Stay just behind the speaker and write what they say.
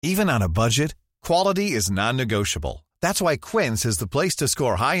Even on a budget, quality is non-negotiable. That's why Quince is the place to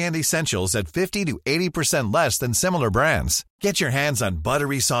score high-end essentials at 50 to 80% less than similar brands. Get your hands on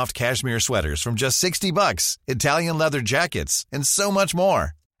buttery soft cashmere sweaters from just $60, Italian leather jackets, and so much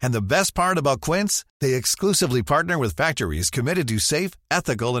more. And the best part about Quince, they exclusively partner with factories committed to safe,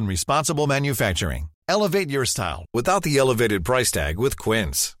 ethical, and responsible manufacturing. Elevate your style without the elevated price tag with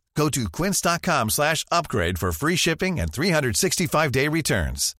Quince. Go to quince.com/upgrade for free shipping and 365-day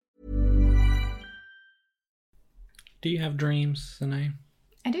returns. Do you have dreams, Sine?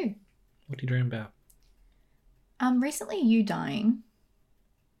 I do. What do you dream about? Recently you dying.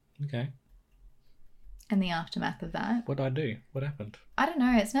 Okay. And the aftermath of that. What did I do? What happened? I don't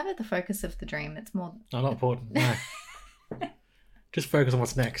know. It's never the focus of the dream. It's more... Oh, not important. No. Just focus on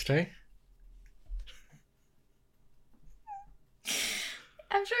what's next, eh?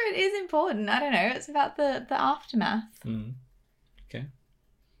 I'm sure it is important. I don't know. It's about the aftermath. Okay.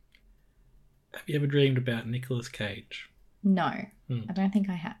 Have you ever dreamed about Nicolas Cage? No. I don't think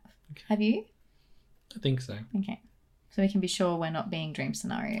I have. Okay. Have you? I think so. Okay. So we can be sure we're not being dream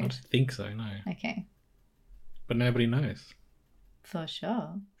scenarioed. I don't think so, no. Okay. But nobody knows. For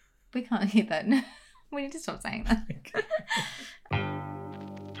sure. We can't hear that. We need to stop saying that.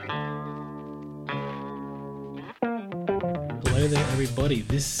 Hello there, everybody.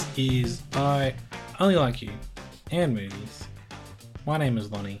 This is I Only Like You and Movies. My name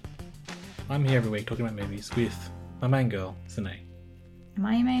is Lonnie. I'm here every week talking about movies with my main girl, Sine. Am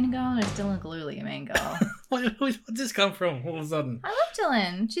I your main girl or is Dylan Galooly your main girl? Where's this come from all of a sudden? I love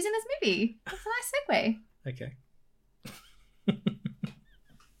Dylan. She's in this movie. That's a nice segue. Okay.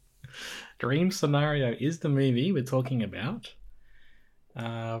 Dream Scenario is the movie we're talking about.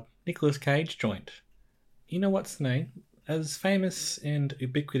 Nicolas Cage joint. You know what's the name? As famous and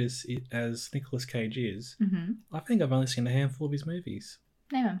ubiquitous as Nicolas Cage is, I think I've only seen a handful of his movies.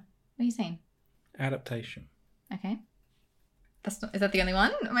 Name them. What have you seen? Adaptation. Okay. Is that the only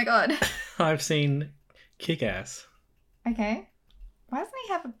one? Oh my god. I've seen Kick-Ass. Okay. Why doesn't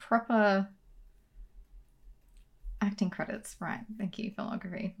he have a proper acting credits? Right. Thank you,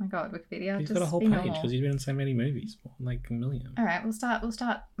 filmography. My god, Wikipedia. He's just got a whole be page normal. because he's been in so many movies, like a million. All right, we'll start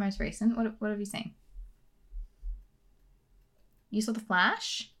most recent. What have you seen? You saw The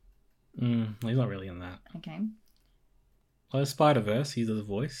Flash? He's not really in that. Okay. Well, Spider-Verse, he's the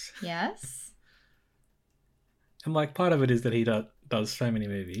voice. Yes. And like part of it is that he does so many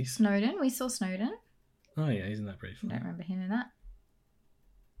movies. Snowden. We saw Snowden. Oh yeah, he's in that briefly. I don't remember him in that.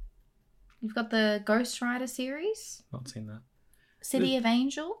 You've got the Ghost Rider series. Not seen that. City of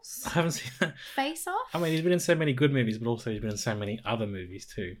Angels. I haven't seen that. Face Off. I mean, he's been in so many good movies, but also he's been in so many other movies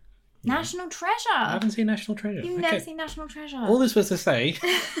too. National Treasure. I haven't seen National Treasure. You've never seen National Treasure. All this was to say,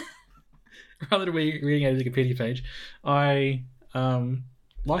 rather than reading a Wikipedia page, I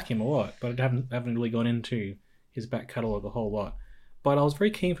like him a lot, but I haven't really gone into his back catalogue a whole lot. But I was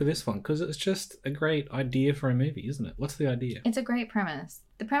very keen for this one because it's just a great idea for a movie, isn't it? What's the idea? It's a great premise.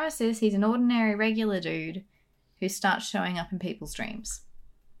 The premise is he's an ordinary, regular dude who starts showing up in people's dreams.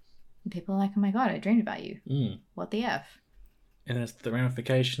 And people are like, oh my god, I dreamed about you. What the F? And it's the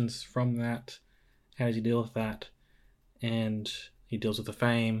ramifications from that. How does he deal with that? And he deals with the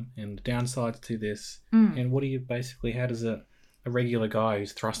fame and the downsides to this. And what do you basically, how does a regular guy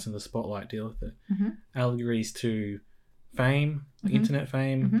who's thrust in the spotlight deal with it? Allegories to fame, internet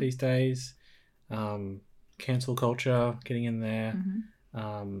fame these days, cancel culture, getting in there.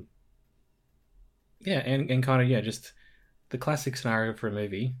 And kind of, just the classic scenario for a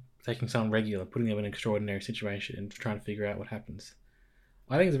movie, taking someone regular, putting them in an extraordinary situation and trying to figure out what happens.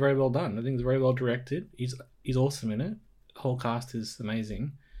 I think it's very well done. I think it's very well directed. He's awesome in it. The whole cast is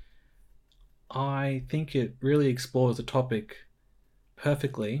amazing. I think it really explores the topic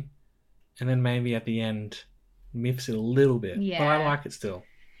perfectly, and then maybe at the end miffs it a little bit. Yeah. But I like it still.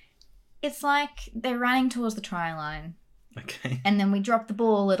 It's like they're running towards the try line. Okay. And then we drop the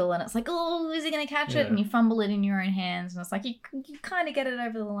ball a little and it's like, oh, is he going to catch it? Yeah. And you fumble it in your own hands. And it's like, you kind of get it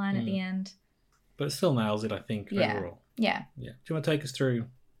over the line at the end. But it still nails it, I think, overall. Yeah. Do you want to take us through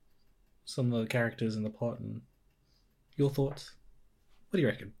some of the characters and the plot and your thoughts? What do you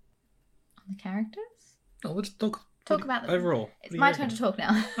reckon? On the characters? Oh, let's talk about them. Overall. It's my turn to talk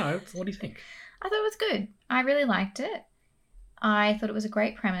now. No, what do you think? I thought it was good. I really liked it. I thought it was a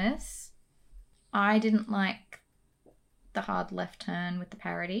great premise. I didn't like the hard left turn with the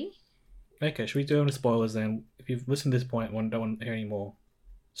parody. Okay, should we do any spoilers then? If you've listened to this point and don't want to hear any more,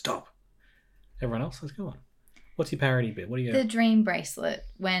 stop. Everyone else, let's go on. What's your parody bit? What do you... The dream bracelet,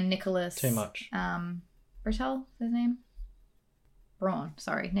 when Nicholas... Too much. Britell, is his name? Braun,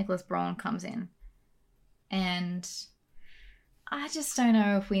 sorry. Nicholas Braun comes in. And I just don't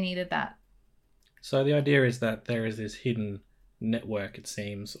know if we needed that. So the idea is that there is this hidden network, it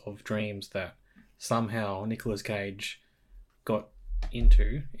seems, of dreams that somehow Nicolas Cage got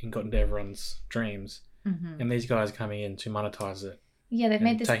into everyone's dreams. Mm-hmm. And these guys are coming in to monetize it. Yeah, they've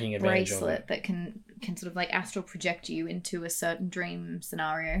made this bracelet that can sort of like astral project you into a certain dream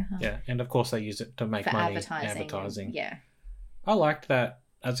scenario. Yeah, and of course they use it to make money. Advertising. Yeah. I liked that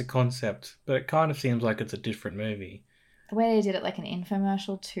as a concept, but it kind of seems like it's a different movie. The way they did it, like an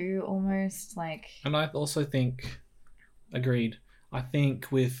infomercial too, almost like. And I also think, agreed. I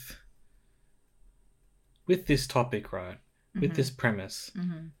think with this topic, right, with this premise,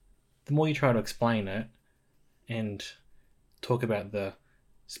 the more you try to explain it and talk about the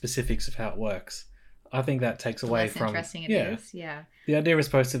specifics of how it works, I think that takes away from. Interesting it is, yeah. The idea was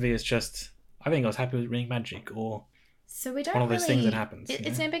supposed to be is just, I think I was happy with reading magic or. So we don't one of those things that happens.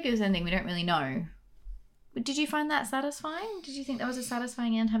 It's an ambiguous ending. We don't really know. Did you find that satisfying? Did you think that was a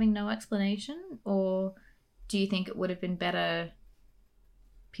satisfying end, having no explanation, or do you think it would have been better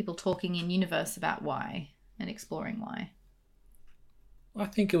people talking in universe about why and exploring why? I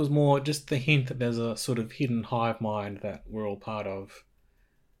think it was more just the hint that there's a sort of hidden hive mind that we're all part of,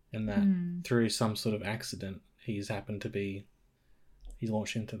 and that through some sort of accident he's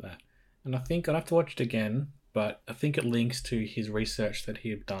launched into that. And I think I'd have to watch it again, but I think it links to his research that he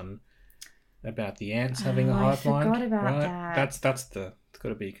had done about the ants having a hive mind. I forgot about that. It's got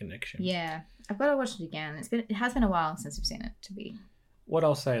to be a connection. Yeah, I've got to watch it again. It has been a while since we've seen it. To be what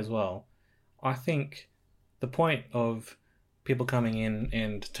I'll say as well, I think the point of people coming in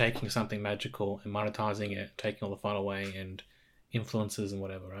and taking something magical and monetizing it, taking all the fun away and influences and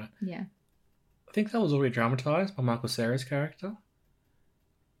whatever, right? Yeah. I think that was already dramatized by Michael Cera's character,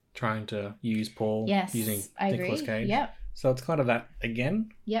 trying to use Paul using Nicolas Cage. Yep. So it's kind of that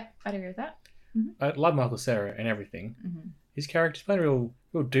again. Yep, I'd agree with that. Mm-hmm. I love Michael Cera and everything. Mm-hmm. His character's playing a real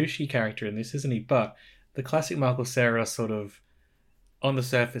douchey character in this, isn't he? But the classic Michael Cera sort of, on the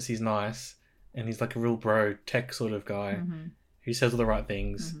surface, he's nice and he's like a real bro tech sort of guy who says all the right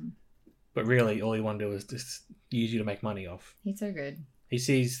things, but really all he want to do is just use you to make money off. He's so good. He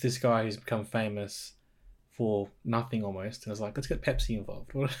sees this guy who's become famous for nothing almost, and is like, let's get Pepsi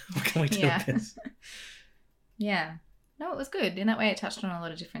involved. What can we do with this? Yeah. No, it was good. In that way, it touched on a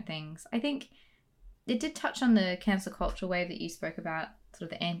lot of different things. I think it did touch on the cancel culture wave that you spoke about,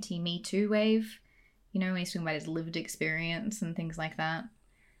 sort of the anti-Me Too wave. You know, when he's talking about his lived experience and things like that.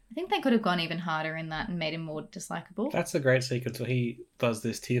 I think they could have gone even harder in that and made him more dislikable. That's a great sequence where he does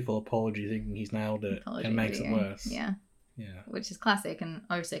this tearful apology thinking he's nailed it and makes it worse. Yeah. Yeah. Which is classic, and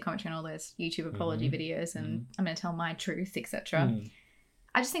obviously commentary on all those YouTube apology videos and I'm going to tell my truth, etc.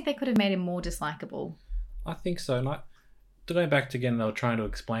 I just think they could have made him more dislikable. I think so. And to go back to again, they were trying to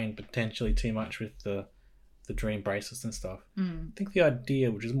explain potentially too much with the dream bracelets and stuff. I think the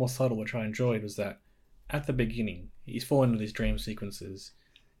idea, which is more subtle, which I enjoyed, was that at the beginning, he's fallen into these dream sequences,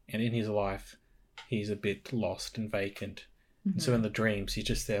 and in his life, he's a bit lost and vacant. And so in the dreams, he's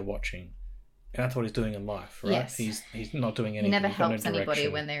just there watching. And that's what he's doing in life, right? Yes. He's not doing anything. He never helps anybody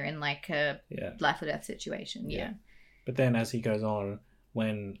when they're in like a life or death situation. Yeah. But then as he goes on,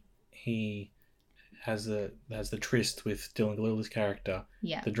 when he has the tryst with Dylan Galula's character,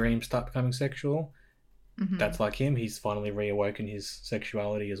 the dreams start becoming sexual. That's like him. He's finally reawoken his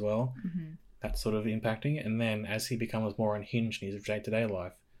sexuality as well. That's sort of impacting it. And then as he becomes more unhinged in his day-to-day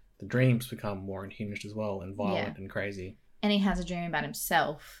life, the dreams become more unhinged as well and violent and crazy. And he has a dream about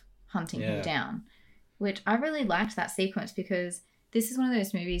himself hunting him down, which I really liked that sequence because this is one of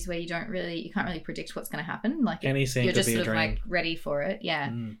those movies where you can't really predict what's going to happen. Like any scene you're just sort of like ready for it,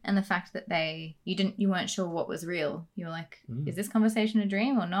 and the fact that you weren't sure what was real. You were like, is this conversation a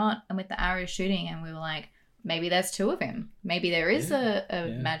dream or not? And with the arrows shooting, and we were like, maybe there's two of him. Maybe there is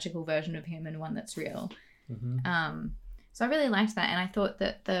a magical version of him and one that's real. So I really liked that, and I thought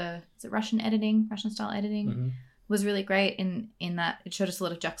that the Russian style editing was really great in that it showed us a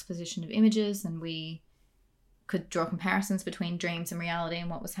lot of juxtaposition of images, and we could draw comparisons between dreams and reality and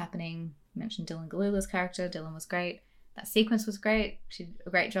what was happening. You mentioned Dylan Galula's character. Dylan was great. That sequence was great. She did a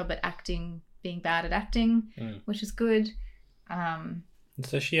great job at acting, being bad at acting, which is good.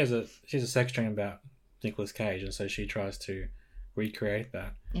 So she has a sex dream about Nicolas Cage, and so she tries to recreate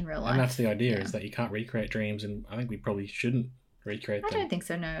that in real life. And that's the idea, is that you can't recreate dreams, and I think we probably shouldn't recreate them. I don't think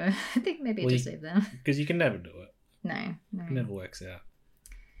so, no. I think maybe just leave them. Because you can never do it. No. It never works out.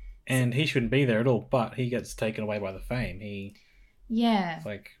 And he shouldn't be there at all, but he gets taken away by the fame.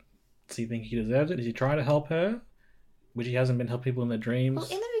 Does he think he deserves it? Does he try to help her? Which he hasn't been helping people in their dreams. Well,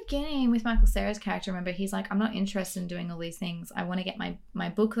 in the beginning with Michael Cera's character, remember, he's like, I'm not interested in doing all these things. I want to get my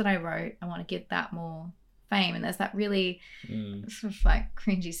book that I wrote, I want to give that more fame. And there's that really sort of like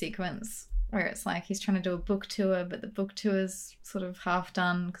cringy sequence where it's like he's trying to do a book tour, but the book tour's sort of half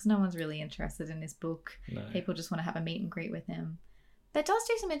done because no one's really interested in his book. No. People just want to have a meet and greet with him. That does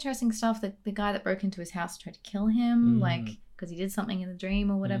do some interesting stuff. The guy that broke into his house tried to kill him, like, because he did something in the dream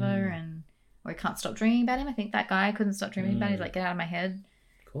or whatever, or he can't stop dreaming about him. I think that guy couldn't stop dreaming about him. He's like, get out of my head.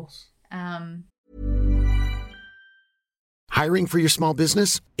 Of course. Hiring for your small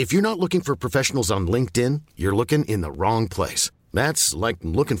business? If you're not looking for professionals on LinkedIn, you're looking in the wrong place. That's like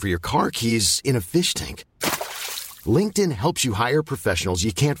looking for your car keys in a fish tank. LinkedIn helps you hire professionals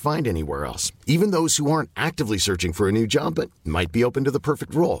you can't find anywhere else, even those who aren't actively searching for a new job but might be open to the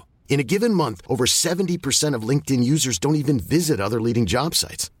perfect role. In a given month, over 70% of LinkedIn users don't even visit other leading job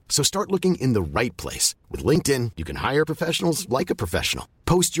sites. So start looking in the right place. With LinkedIn, you can hire professionals like a professional.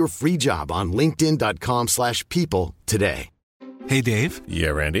 Post your free job on linkedin.com/people today. Hey, Dave. Yeah,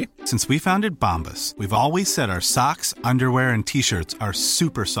 Randy. Since we founded Bombas, we've always said our socks, underwear, and T-shirts are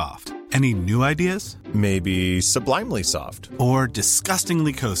super soft. Any new ideas? Maybe sublimely soft. Or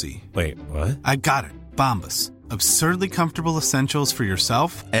disgustingly cozy. Wait, what? I got it. Bombas. Absurdly comfortable essentials for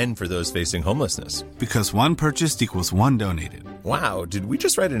yourself and for those facing homelessness. Because one purchased equals one donated. Wow, did we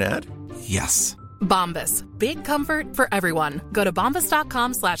just write an ad? Yes. Bombas. Big comfort for everyone. Go to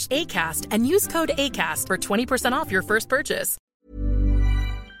bombas.com/ACAST and use code ACAST for 20% off your first purchase.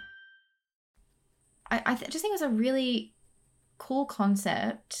 I just think it was a really cool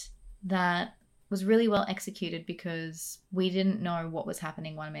concept that was really well executed because we didn't know what was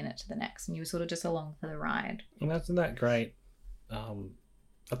happening 1 minute to the next, and you were sort of just along for the ride. And isn't that great?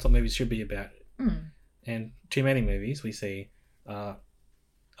 That's what movies should be about. And too many movies we see,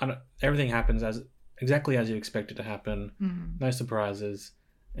 everything happens exactly as you expect it to happen. No surprises,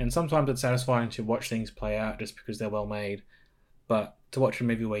 and sometimes it's satisfying to watch things play out just because they're well made. But to watch a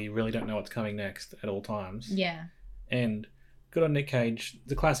movie where you really don't know what's coming next at all times. Yeah. And good on Nick Cage.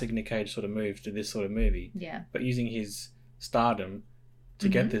 The classic Nick Cage sort of move to this sort of movie. Yeah. But using his stardom to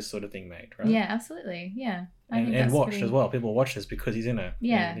get this sort of thing made, right? Yeah, absolutely. Yeah. And watched as well. People watch this because he's in it.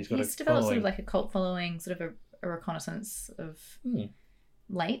 Yeah. He's developed sort of like a cult following, sort of a reconnaissance of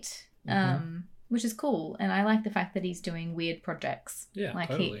late, which is cool. And I like the fact that he's doing weird projects. Yeah, like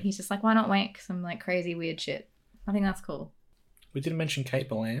totally. he's just like, why not make some like crazy weird shit? I think that's cool. We didn't mention Kate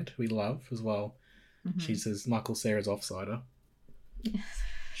Berland, who we love as well. She's as Michael Cera's offsider.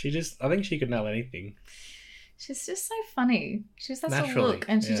 I think she could nail anything. She's just so funny. She just has a look,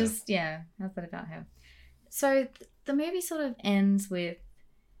 and she has that about her. So the movie sort of ends with,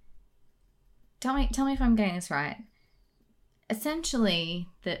 tell me if I'm getting this right. Essentially,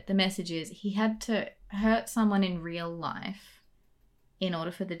 the message is he had to hurt someone in real life in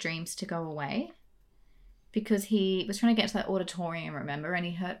order for the dreams to go away. Because he was trying to get to that auditorium, remember? And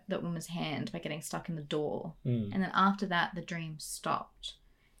he hurt that woman's hand by getting stuck in the door. And then after that, the dream stopped.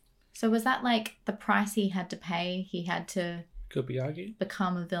 So was that like the price he had to pay? He had to could be argued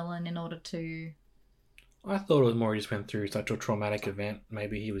become a villain in order to... I thought it was more he just went through such a traumatic event.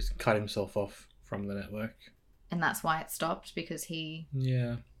 Maybe he was cut himself off from the network. And that's why it stopped, because he...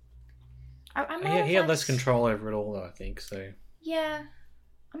 Yeah. He had less control over it all, though, I think, so... Yeah.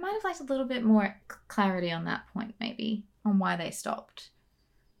 I might have liked a little bit more clarity on that point, maybe, on why they stopped.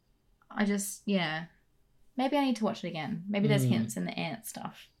 Maybe I need to watch it again. Maybe there's hints in the ant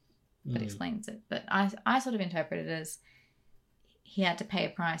stuff that explains it. But I sort of interpret it as he had to pay a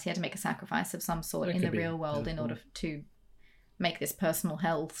price. He had to make a sacrifice of some sort in the real world in order to make this personal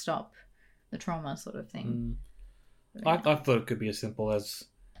hell stop, the trauma sort of thing. I thought it could be as simple as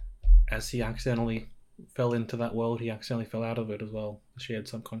he accidentally fell into that world, he accidentally fell out of it as well. The shared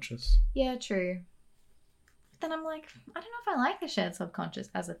subconscious. Yeah, true. Then I'm like, I don't know if I like the shared subconscious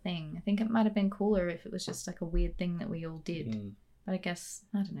as a thing. I think it might have been cooler if it was just like a weird thing that we all did. But I guess,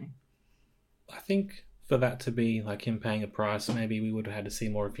 I don't know. I think for that to be like him paying a price, maybe we would have had to see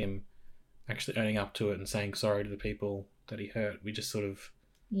more of him actually owning up to it and saying sorry to the people that he hurt. We just sort of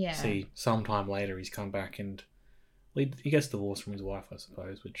see sometime later he's come back and he gets divorced from his wife, I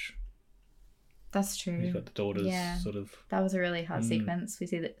suppose, which... That's true. He's got the daughters sort of... That was a really hard sequence. We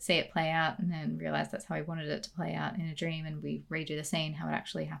see it play out and then realise that's how he wanted it to play out in a dream, and we redo the scene, how it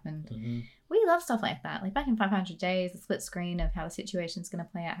actually happened. We love stuff like that. Like back in 500 Days, the split screen of how the situation's going to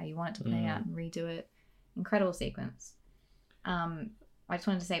play out, how you want it to play out, and redo it. Incredible sequence. I just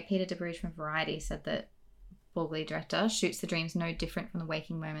wanted to say, Peter DeBruge from Variety said that Borgley, director, shoots the dreams no different from the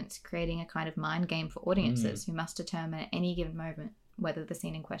waking moments, creating a kind of mind game for audiences who must determine at any given moment whether the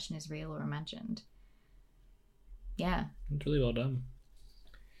scene in question is real or imagined. Yeah. It's really well done.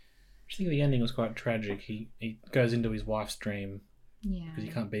 I think the ending was quite tragic. He goes into his wife's dream because he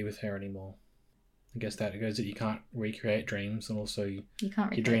can't be with her anymore. I guess that goes that you can't recreate dreams, and also you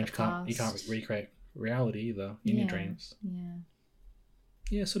can't your dreams you can't recreate reality either in your dreams.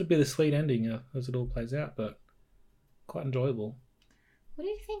 Yeah, sort of bittersweet ending as it all plays out, but quite enjoyable. What do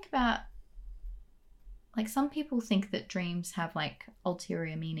you think about, like, some people think that dreams have like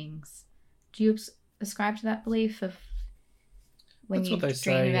ulterior meanings? Do you ascribe to that belief of when you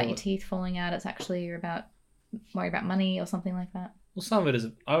dream about your teeth falling out, it's actually you're worried about money or something like that? Well, some of it is.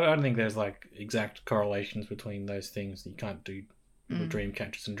 I don't think there's like exact correlations between those things. You can't do dream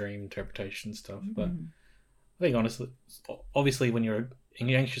catchers and dream interpretation stuff. But I think honestly, obviously, when you're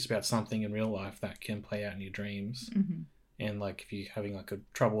anxious about something in real life, that can play out in your dreams. And like if you're having like a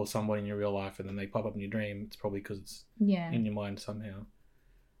trouble with someone in your real life and then they pop up in your dream, it's probably because it's in your mind somehow.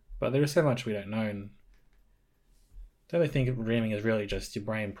 But there is so much we don't know. And the other thing of dreaming is really just your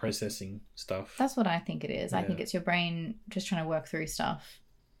brain processing stuff. That's what I think it is. I think it's your brain just trying to work through stuff.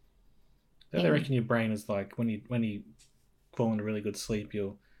 I reckon your brain is like when you fall into really good sleep,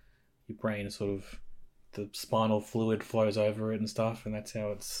 your brain is sort of, the spinal fluid flows over it and stuff, and that's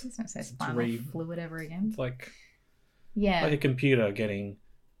how it's. Let's not say spinal fluid ever again. It's like a computer getting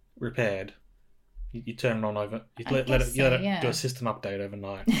repaired. You turn it on over. You let it do a system update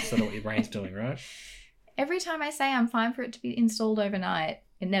overnight instead of what your brain's doing, right? Every time I say I'm fine for it to be installed overnight,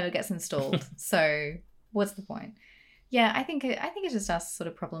 it never gets installed. So what's the point? Yeah, I think it's just us sort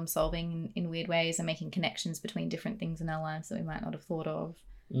of problem solving in weird ways and making connections between different things in our lives that we might not have thought of.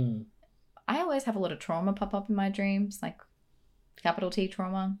 I always have a lot of trauma pop up in my dreams, like capital T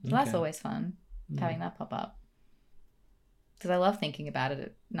trauma. So that's always fun, having that pop up. Because I love thinking about it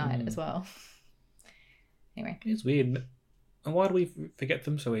at night as well. Anyway. It's weird. And why do we forget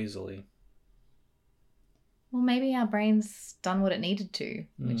them so easily? Well, maybe our brain's done what it needed to,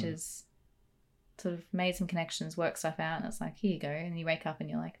 which is sort of made some connections, work stuff out, and it's like, here you go. And you wake up and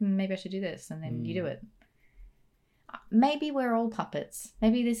you're like, maybe I should do this. And then you do it. Maybe we're all puppets.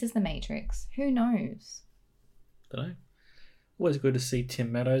 Maybe this is the Matrix. Who knows? Don't know. Always good to see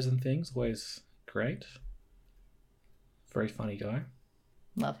Tim Meadows and things. Always great. Very funny guy.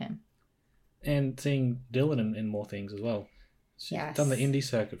 Love him. And seeing Dylan in more things as well. She's done the indie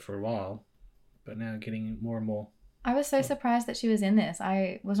circuit for a while, but now getting more and more. I was so surprised that she was in this.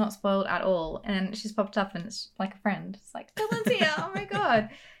 I was not spoiled at all. And she's popped up and it's like a friend. It's like, Dylan's here. Oh my God.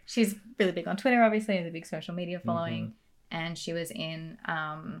 She's really big on Twitter, obviously, has a big social media following. And she was in...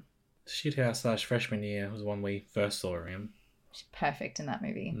 Shithouse / Freshman Year was the one we first saw her in. She's perfect in that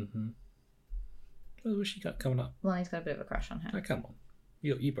movie. What was she got coming up? Lonnie's got a bit of a crush on her. Oh, come on.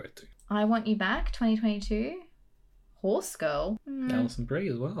 You both do. I Want You Back, 2022. Horse Girl. Alison Brie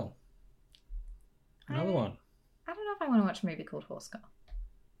as well. Another one. I don't know if I want to watch a movie called Horse Girl.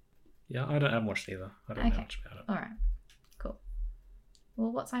 Yeah, I haven't watched either. I don't know much about it. All right. Cool.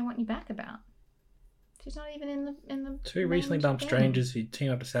 Well, what's I Want You Back about? She's not even in the two recently dumped strangers who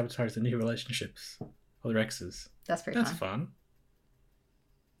team up to sabotage their new relationships or their exes. That's pretty fun. That's fun.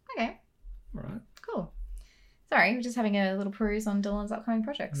 Okay. All right. Cool. Sorry, we're just having a little peruse on Dylan's upcoming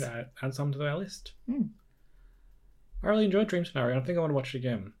projects. Yeah, add some to our list. I really enjoyed Dream Scenario. I think I want to watch it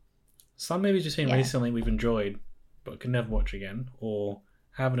again. Some movies you've seen recently we've enjoyed, but can never watch again, or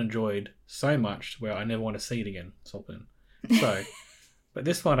haven't enjoyed so much where I never want to see it again. So, but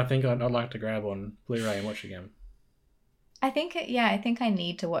this one I think I'd like to grab on Blu-ray and watch again. I think I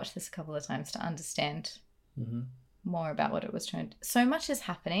need to watch this a couple of times to understand more about what it was trying to... So much is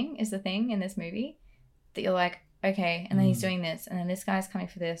happening is the thing in this movie that you're like, okay, and then he's doing this, and then this guy's coming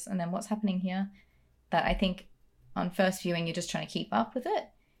for this, and then what's happening here? That I think on first viewing you're just trying to keep up with it,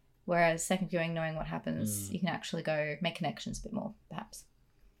 whereas second viewing, knowing what happens, you can actually go make connections a bit more, perhaps.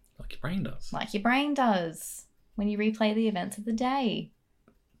 Like your brain does. Like your brain does when you replay the events of the day.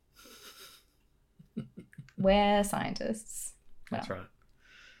 We're scientists. That's right.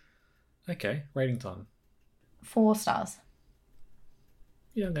 Okay, rating time. 4 stars.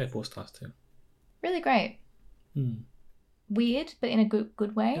 Yeah, I'll go 4 stars too. Really great. Weird, but in a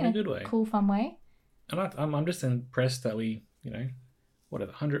good way. In a good way. Cool, fun way. And I'm just impressed that we, over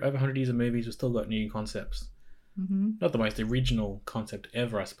 100 years of movies, we've still got new concepts. Not the most original concept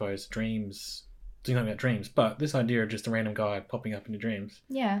ever, I suppose. Dreams, doing something about dreams, but this idea of just a random guy popping up in your dreams.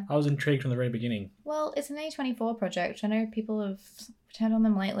 Yeah. I was intrigued from the very beginning. Well, it's an A24 project. I know people have turned on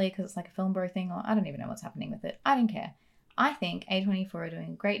them lately because it's like a film bro thing, or I don't even know what's happening with it. I don't care. I think A24 are doing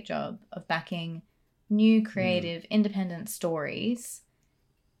a great job of backing new, creative, independent stories,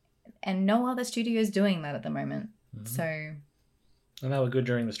 and no other studio is doing that at the moment. So... And they were good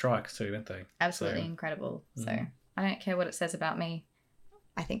during the strikes too, weren't they? Absolutely incredible. So I don't care what it says about me.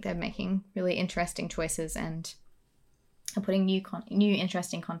 I think they're making really interesting choices and and putting new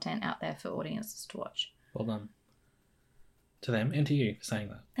interesting content out there for audiences to watch. Well done. To them and to you for saying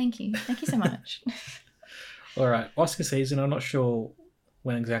that. Thank you. Thank you so much. All right. Oscar season. I'm not sure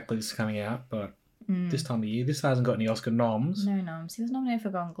when exactly this is coming out, but this time of year. This hasn't got any Oscar noms. No noms. He was nominated for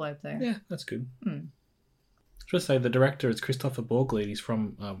Golden Globe, though. Yeah, that's good. Just say the director is Christopher Borgli. He's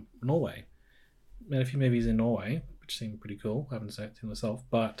from Norway. Made a few movies in Norway, which seem pretty cool. I haven't seen it myself,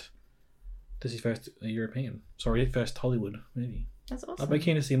 but this is first first Hollywood movie. That's awesome. I'd be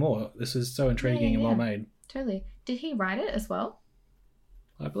keen to see more. This is so intriguing and well made. Totally. Did he write it as well?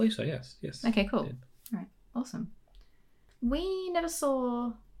 I believe so, yes. Okay, cool. All right, awesome. We never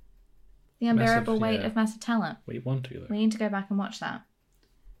saw The Unbearable Weight of Massive Talent. We want to, though. We need to go back and watch that.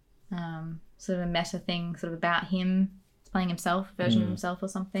 Sort of a meta thing, sort of about him playing himself, a version of himself or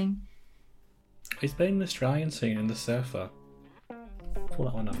something. He's been in the Australian scene in The Surfer. Pull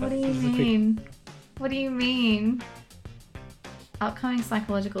that one up. What do you mean? What do you mean? Upcoming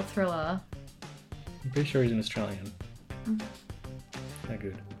psychological thriller. I'm pretty sure he's an Australian. How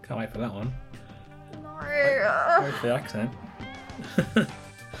good. Can't wait for that one. No. Wait for the accent. It's going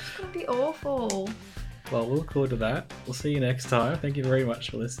to be awful. Well, we'll look forward to that. We'll see you next time. Thank you very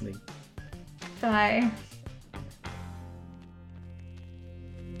much for listening. Bye.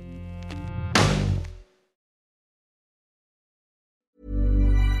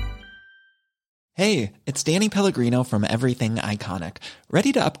 Hey, it's Danny Pellegrino from Everything Iconic.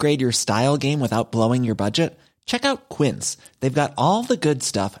 Ready to upgrade your style game without blowing your budget? Check out Quince. They've got all the good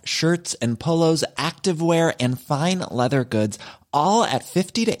stuff, shirts and polos, activewear, and fine leather goods, all at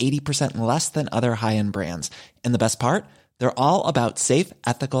 50 to 80% less than other high-end brands. And the best part? They're all about safe,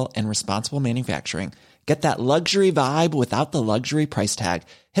 ethical, and responsible manufacturing. Get that luxury vibe without the luxury price tag.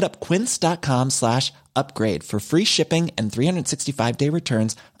 Hit up quince.com/upgrade for free shipping and 365-day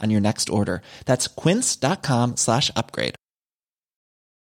returns on your next order. That's quince.com/upgrade.